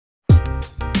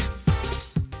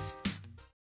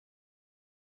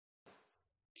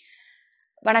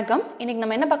வணக்கம். இன்னைக்கு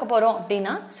நம்ம என்ன பார்க்க போறோம்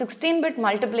அப்படின்னா 16-bit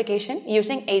multiplication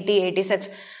using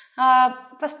 8086.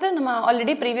 ஃபர்ஸ்ட் நம்ம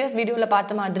ஆல்ரெடி ப்ரீவியஸ் வீடியோவில்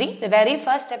பார்த்த மாதிரி the very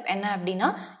first step என்ன அப்படின்னா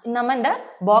நம்ம இந்த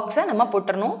பாக்ஸை நம்ம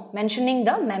போட்டுறணும். Mentioning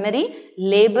the memory,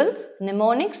 label,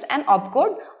 mnemonics and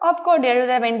opcode. Opcode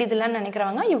எழுத வேண்டியதில்லைன்னு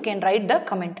நினைக்கிறவங்க you can write the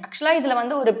comment. ஆக்சுவலாக இதில்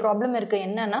வந்து ஒரு ப்ராப்ளம் இருக்குது.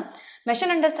 என்னன்னா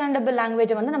மெஷின் அண்டர்ஸ்டாண்டபிள்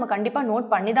லாங்குவேஜை வந்து நம்ம கண்டிப்பாக நோட்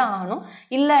பண்ணி தான் ஆகணும்.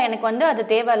 இல்லை எனக்கு வந்து அது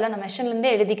தேவையில்லை, நான்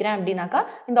மெஷின்லேருந்தே எழுதிக்கிறேன் அப்படின்னாக்கா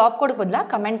இந்த ஆப்கோடுக்கு பதிலாக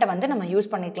கமெண்ட்டை வந்து நம்ம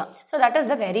யூஸ் பண்ணிக்கலாம். So that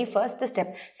is the very first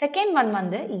step. Second one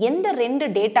வந்து எந்த ரெண்டு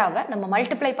டேட்டாவை நம்ம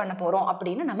மல்டிப்ளை பண்ண போகிறோம் அப்படின்னு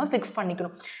நம்ம ஃபிக்ஸ்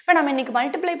பண்ணிக்கணும். இப்போ நம்ம இன்னைக்கு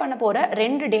மல்டிப்ளை பண்ண போகிற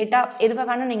ரெண்டு டேட்டா எதுவாக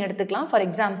வேணும் நீங்கள் எடுத்துக்கலாம். For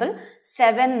example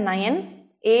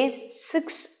 79A6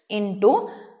 into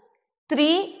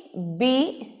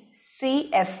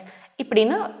 3BCF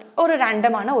இப்படின்னு ஒரு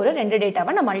ரேண்டமான ஒரு ரெண்டு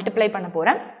டேட்டாவை நான் மல்டிப்ளை பண்ண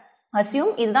போகிறேன்.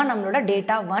 அசியூம் இதுதான் நம்மளோட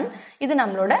டேட்டா 1, இது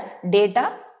நம்மளோட டேட்டா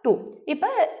 2. இப்போ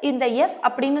இந்த F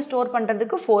அப்படின்னு ஸ்டோர்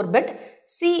பண்ணுறதுக்கு 4 பிட்,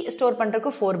 C ஸ்டோர்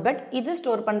பண்ணுறதுக்கு 4 பிட், இது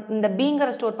இந்த Bங்கிற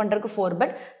ஸ்டோர் பண்ணுறதுக்கு 4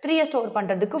 பிட், 3 ஸ்டோர்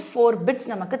பண்ணுறதுக்கு 4 பிட்ஸ்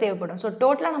நமக்கு தேவைப்படும். ஸோ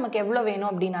டோட்டலாக நமக்கு எவ்வளோ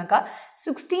வேணும் அப்படின்னாக்கா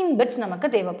 16 பிட்ஸ் நமக்கு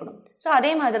தேவைப்படும். ஸோ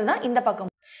அதே மாதிரி தான் இந்த பக்கம்.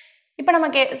 இப்போ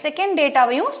நமக்கு செகண்ட்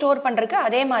டேட்டாவையும் ஸ்டோர் பண்ணுறதுக்கு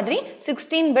அதே மாதிரி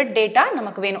 16 பிட் டேட்டா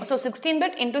நமக்கு வேணும். ஸோ 16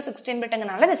 பிட் இன்டூ 16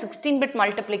 பிட்ங்கிறனால இந்த 16 பிட்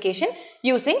மல்டிப்ளிகேஷன்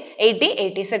யூசிங்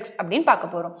 8086 அப்படின்னு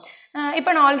பார்க்க போகிறோம். இப்போ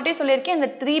நான் ஆல்ரெடி சொல்லியிருக்கேன், இந்த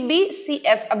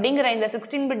 3BCF அப்படிங்கிற இந்த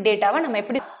 16 பிட் டேட்டாவை நம்ம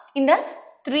எப்படி இந்த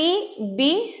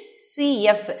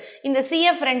 3BCF இந்த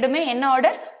CF ரெண்டுமே என்ன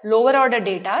ஆர்டர்? Lower order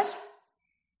datas.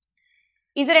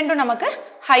 இது ரெண்டும் நமக்கு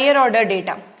ஹையர் ஆர்டர்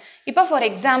டேட்டா. இப்போ ஃபார்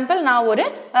எக்ஸாம்பிள் நான் ஒரு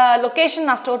லொக்கேஷன்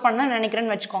நான் ஸ்டோர் பண்ண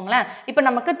நினைக்கிறேன்னு வச்சுக்கோங்களேன். இப்போ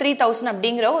நமக்கு 3000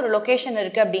 அப்படிங்கிற ஒரு லொக்கேஷன்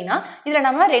இருக்குது அப்படின்னா இதில்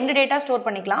நம்ம ரெண்டு டேட்டா ஸ்டோர்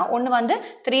பண்ணிக்கலாம். ஒன்று வந்து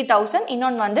 3000,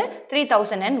 இன்னொன்று வந்து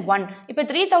 3001. இப்போ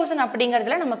 3000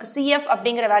 அப்படிங்கிறதுல நமக்கு CF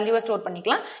அப்படிங்கிற வேல்யூவை ஸ்டோர்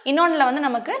பண்ணிக்கலாம். இன்னொன்றில் வந்து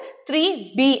நமக்கு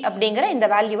 3B அப்படிங்கிற இந்த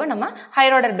வேல்யூவை நம்ம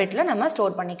ஹையர் ஆர்டர் பிட்டில் நம்ம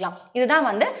ஸ்டோர் பண்ணிக்கலாம். இதுதான்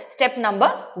வந்து ஸ்டெப்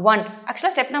நம்பர் 1.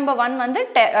 ஆக்சுவலாக ஸ்டெப் நம்பர் 1 வந்து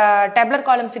டேபிளர்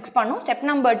காலம் ஃபிக்ஸ் பண்ணும். ஸ்டெப்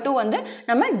நம்பர் 2 வந்து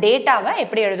நம்ம டேட்டாவை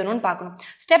எப்படி எழுதணும்னு பார்க்கணும்.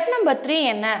 ஸ்டெப் நம்பர் 3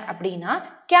 என்ன அப்படின்னா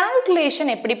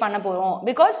கால்குலேஷன் எப்படி பண்ண போறோம்.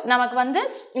 பிகாஸ் நமக்கு வந்து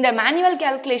இந்த மேனுவல்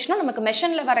கால்குலேஷனும் நமக்கு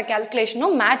மெஷின்ல வர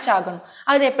கால்குலேஷனும் மேட்ச் ஆகணும்.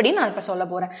 அது எப்படி நான் இப்போ சொல்ல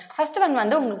போறேன். ஃபர்ஸ்ட் ஒன்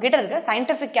வந்து உங்ககிட்ட இருக்க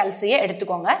சயின்டிஃபிக் கால்சியை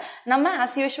எடுத்துக்கோங்க. நம்ம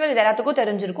ஆஸ் யூஷுவல் இது எல்லாத்துக்கும்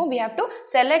தெரிஞ்சிருக்கும். we have to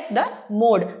select the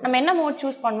mode. நம்ம என்ன மோட்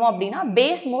சூஸ் பண்ணுவோம் அப்படின்னா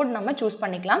பேஸ் மோட் நம்ம சூஸ்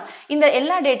பண்ணிக்கலாம். இந்த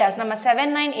எல்லா டேட்டாஸ் நம்ம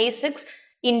 79A6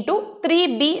 into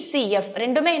 3BCF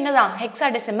ரெண்டுமே என்னதான்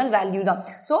ஹெக்ஸாடெசிமல் வேல்யூ தான்.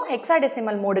 ஸோ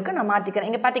ஹெக்ஸாடெசிமல் மோடுக்கு நான் மாற்றிக்கிறேன்.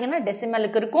 இங்கே பார்த்தீங்கன்னா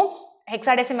டெசிமலுக்கு இருக்கும்,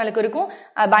 ஹெக்ஸாடெசிமலுக்கு இருக்கும்,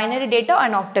 binary data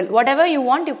and octal. What ever you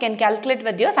want you can calculate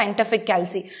with your scientific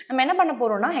கால்சி. நம்ம என்ன பண்ண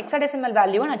போகிறோம்னா ஹெக்ஸாடெசிமல்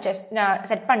வேல்யூவை நான்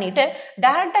செட் பண்ணிவிட்டு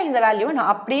டேரெக்டாக இந்த வேல்யூவை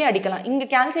நான் அப்படியே அடிக்கலாம்.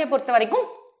 இங்கே கால்சியை பொறுத்த வரைக்கும்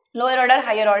லோயர் ஆர்டர்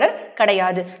ஹையர் ஆர்டர்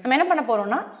கிடையாது. நம்ம என்ன பண்ண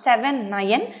போகிறோம்னா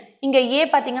 79 இங்கே A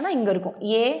பார்த்தீங்கன்னா இங்கே இருக்கும்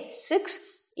A6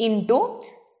 into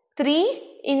 3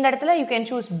 இந்த இடத்துல you can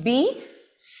choose B,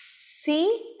 C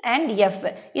and F.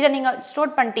 இதை நீங்கள்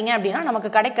ஸ்டோர் பண்ணிட்டீங்க அப்படின்னா நமக்கு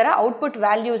கிடைக்கிற அவுட்புட்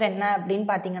வேல்யூஸ் என்ன அப்படின்னு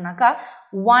பார்த்தீங்கன்னாக்கா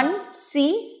 1C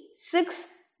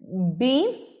 6B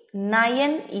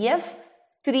 9F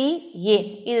 3A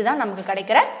இதுதான் நமக்கு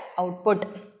கிடைக்கிற அவுட்புட்.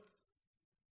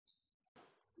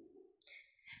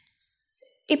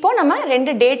 இப்போ நம்ம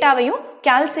ரெண்டு டேட்டாவையும்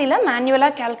கால்சியில்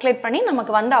மேனுவலாக கால்குலேட் பண்ணி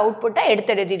நமக்கு வந்து அவுட்புட்டை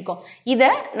எடுத்து எழுதியிருக்கோம். இதை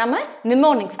நம்ம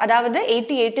நிமோனிக்ஸ் அதாவது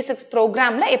 8086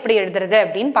 ப்ரோக்ராமில் எப்படி எழுதுறது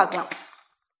அப்படின்னு பார்க்கலாம்.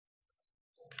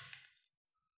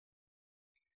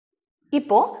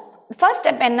 இப்போ ஃபர்ஸ்ட்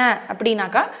ஸ்டெப் என்ன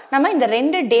அப்படின்னாக்கா நம்ம இந்த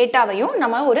ரெண்டு டேட்டாவையும்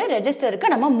நம்ம ஒரு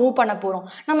ரெஜிஸ்டருக்கு நம்ம மூவ் பண்ண போகிறோம்.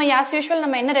 நம்ம ஆஸ் யூஷுவல்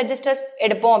நம்ம என்ன ரெஜிஸ்டர்ஸ்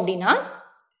எடுப்போம் அப்படின்னா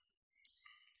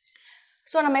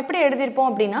ஸோ நம்ம எப்படி எழுதியிருப்போம்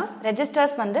அப்படின்னா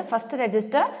ரெஜிஸ்டர்ஸ் வந்து ஃபர்ஸ்ட்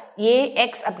ரெஜிஸ்டர்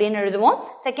AX அப்படின்னு எழுதுவோம்.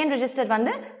 செகண்ட் ரெஜிஸ்டர்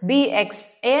வந்து BX.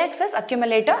 AX is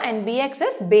accumulator and BX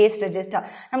is base register.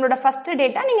 நம்மளோட ஃபர்ஸ்ட்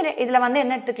டேட்டா நீங்கள் இதில் வந்து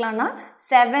என்ன எடுத்துக்கலாம்னா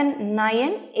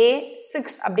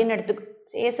 79A6 அப்படின்னு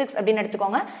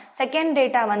எடுத்துக்கோங்க. செகண்ட்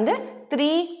டேட்டா வந்து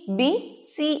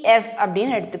 3BCF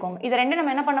அப்படின்னு எடுத்துக்கோங்க. இது ரெண்டு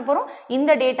நம்ம என்ன பண்ண போகிறோம்,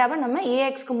 இந்த டேட்டாவை நம்ம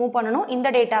AXக்கு மூவ் பண்ணணும், இந்த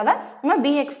டேட்டாவை நம்ம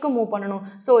BXக்கு மூவ் பண்ணணும்.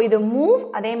 ஸோ இது மூவ்,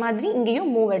 அதே மாதிரி இங்கேயும்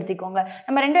மூவ் எடுத்துக்கோங்க.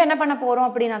 நம்ம ரெண்டும் என்ன பண்ண போகிறோம்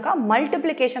அப்படின்னாக்கா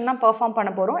மல்டிப்ளிகேஷன் தான் பெர்ஃபார்ம்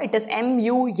பண்ண போகிறோம். It is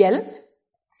MUL.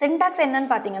 சின்டாக்ஸ் என்னன்னு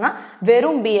பார்த்தீங்கன்னா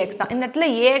வெறும் BX தான். இந்த இடத்துல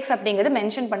AX அப்படிங்கிறது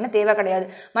மென்ஷன் பண்ண தேவை கிடையாது.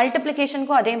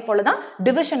 மல்டிப்ளிகேஷனுக்கும் அதே போல தான்,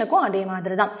 டிவிஷனுக்கும் அதே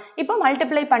மாதிரி தான். இப்போ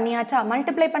மல்டிப்ளை பண்ணியாச்சா,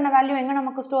 மல்டிப்ளை பண்ண வேல்யூ எங்கே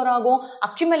நமக்கு ஸ்டோர் ஆகும்,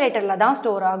 அக்யூமுலேட்டரில் தான்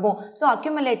ஸ்டோர் ஆகும். ஸோ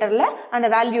அக்யூமுலேட்டரில் அந்த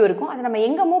வேல்யூ இருக்கும். அதை நம்ம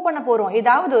எங்கே மூவ் பண்ண போகிறோம்,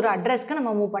 ஏதாவது ஒரு அட்ரஸ்க்கு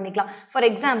நம்ம மூவ் பண்ணிக்கலாம். For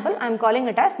example I am calling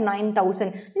it as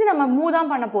 9000. இது நம்ம மூவ் தான்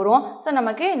பண்ண போகிறோம். ஸோ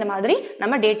நமக்கு இந்த மாதிரி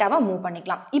நம்ம டேட்டாவை மூவ்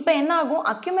பண்ணிக்கலாம். இப்போ என்ன ஆகும்,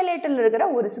 அக்யூமுலேட்டரில் இருக்கிற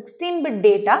ஒரு 16 பிட்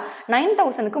டேட்டா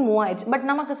 9000க்கு மூவ் ஆயிடுச்சு. பட்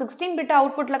நம்ம நமக்கு 16 பிட்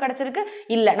அவுட்புட்ல கிடைச்சிருக்கு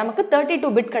இல்ல நமக்கு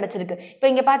 32 பிட் கிடைச்சிருக்கு இப்போ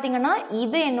இங்க பாத்தீங்கன்னா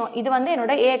இது வந்து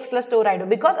என்னோட AXல ஸ்டோர்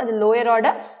ஆயிடும் because அது லோயர்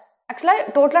ஆர்டர் ஆக்சுவலா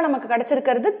டோட்டலா நமக்கு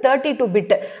கிடைச்சிருக்கிறது 32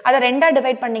 பிட் அதை ரெண்டா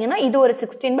டிவைட் பண்ணீங்கன்னா இது ஒரு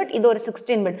 16 பிட் இது ஒரு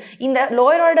 16 பிட் இந்த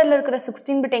லோயர் ஆர்டர்ல இருக்கிற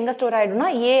 16 பிட் எங்க ஸ்டோர் ஆயிடும்னா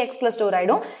AXல ஸ்டோர்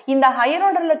ஆயிடும் இந்த ஹையர்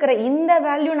ஆர்டர்ல இருக்கிற இந்த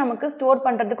வேல்யூ நமக்கு ஸ்டோர்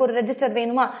பண்றதுக்கு ஒரு ரெஜிஸ்டர்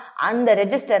வேணுமா அந்த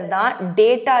ரெஜிஸ்டர் தான்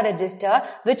data register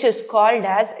which is called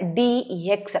as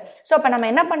DX so அப்ப நம்ம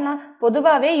என்ன பண்ணலாம்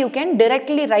பொதுவாவே you can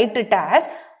directly write it as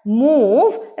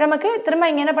move நமக்கு திரும்ப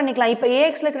இங்க என்ன பண்ணிக்கலாம் இப்போ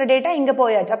AXல இருக்கிற டேட்டா இங்க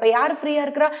போயாச்சு அப்ப யார் ஃப்ரீயா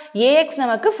இருக்கறா AX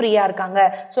நமக்கு ஃப்ரீயா இருக்காங்க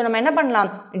சோ நம்ம என்ன பண்ணலாம்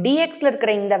DXல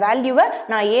இருக்கிற இந்த வேல்யூவை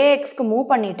நான் AXக்கு மூவ்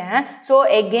பண்ணிட்டேன் சோ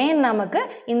again நமக்கு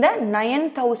இந்த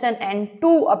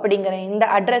 9002 அப்படிங்கற இந்த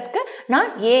அட்ரஸ்க்கு நான்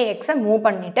AX-ஐ மூவ்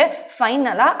பண்ணிட்டு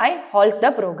ஃபைனலா I halt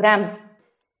the program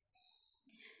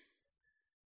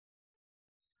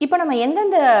இப்போ நம்ம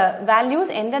எந்தெந்த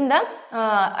வேல்யூஸ் எந்தெந்த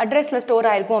அட்ரஸ்ல ஸ்டோர்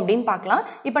ஆயிருக்கும் அப்படின்னு பார்க்கலாம்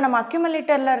இப்போ நம்ம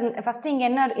அக்யூமுலேட்டர்ல ஃபர்ஸ்ட் இங்க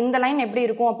என்ன இந்த லைன் எப்படி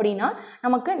இருக்கும் அப்படின்னா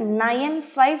நமக்கு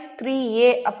 953A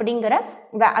அப்படிங்கற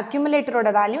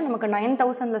அக்யூமுலேட்டரோட வேல்யூ நமக்கு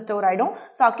 9000ல ஸ்டோர் ஆயிடும்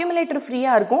சோ அக்யூமுலேட்டர்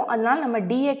ஃப்ரீயா இருக்கும் அதனால நம்ம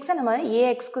DX-ஐ நம்ம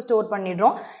AX-க்கு ஸ்டோர்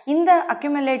பண்ணிடுறோம் இந்த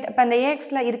அக்யூமுலேட் இப்ப இந்த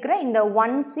AX-ல இருக்கிற இந்த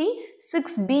 1C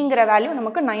 6Bங்கற வேல்யூ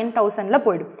நமக்கு 9000ல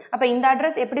போய்டும் அப்ப இந்த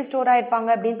அட்ரஸ் எப்படி ஸ்டோர் ஆயிருப்பாங்க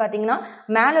அப்படின்னு பாத்தீங்கன்னா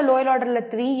மேல லோயர் ஆர்டர்ல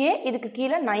 3A இதுக்கு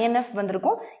கீழ 9F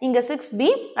வந்திருக்கும் இங்க 6B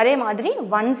அதே மாதிரி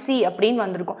 1C அப்படின்னு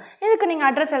வந்திருக்கும் இதுக்கு நீங்க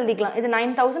அட்ரஸ் எழுதிக்கலாம் இது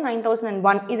 9000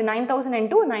 9001 இது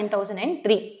 9002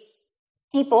 9003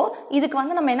 இப்போ இதுக்கு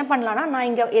வந்து நம்ம என்ன பண்ணலாம்னா நான்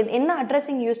இங்க என்ன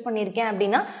அட்ரஸிங் யூஸ் பண்ணிருக்கேன்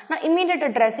அப்படினா நான் இமிடியேட்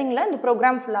அட்ரஸிங்ல இந்த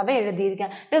ப்ரோகிராம் ஃபுல்லாவே எழுதி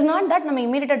இருக்கேன் இட் இஸ் நாட் தட் நம்ம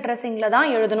இமிடியேட் அட்ரஸிங்ல தான்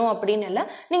எழுதணும் அப்படினு இல்ல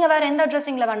நீங்க வேற எந்த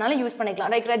அட்ரஸிங்ல வேணாலும் யூஸ்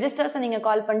பண்ணிக்கலாம் லைக் ரெஜிஸ்டர்ஸ் நீங்க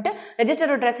கால் பண்ணிட்டு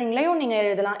ரெஜிஸ்டர் அட்ரஸிங்லயும் நீங்க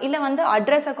எழுதலாம் இல்ல வந்து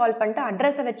அட்ரஸை கால் பண்ணிட்டு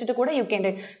அட்ரஸை வச்சிட்டு கூட யூ கேன்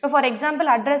ரைட் இப்போ ஃபார்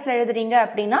எக்ஸாம்பிள் அட்ரஸ்ல எழுதுறீங்க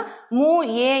அப்படினா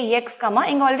move AX,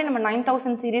 இங்க ஆல்ரெடி நம்ம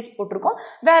 9000 சீரிஸ் போட்டுருக்கோம்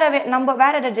நம்ம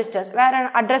வேற ரெஜிஸ்டர்ஸ் வேற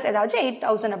அட்ரஸ் ஏதாச்சும்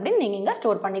 8000 அப்படி நீங்க இங்க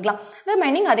ஸ்டோர் பண்ணிக்கலாம்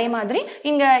ரிமைனிங் அதே மாதிரி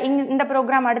இங்க இந்த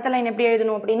ப்ரோகிராம் அடுத்த லைன் எப்படி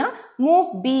எழுதணும் அப்படினா move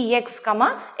BX,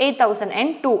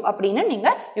 8002 அப்படினு நீங்க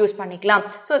யூஸ் பண்ணிக்கலாம்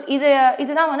சோ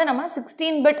இதுதான் வந்து நம்ம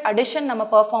 16 பிட் அடிஷன் நம்ம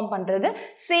பெர்ஃபார்ம் பண்றது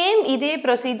சேம் இதே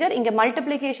ப்ரொசீஜர் இங்க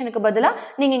மல்டிப்ளிகேஷனுக்கு பதிலா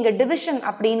நீங்க இங்க டிவிஷன்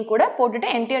அப்படினு கூட போட்டுட்டு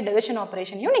என்டையர் டிவிஷன்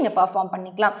ஆபரேஷனையும் நீங்க பெர்ஃபார்ம்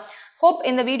பண்ணிக்கலாம் ஹோப்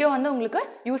இந்த வீடியோ வந்து உங்களுக்கு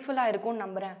யூஸ்ஃபுல்லா இருக்கும்னு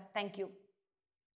நம்புறேன் Thank you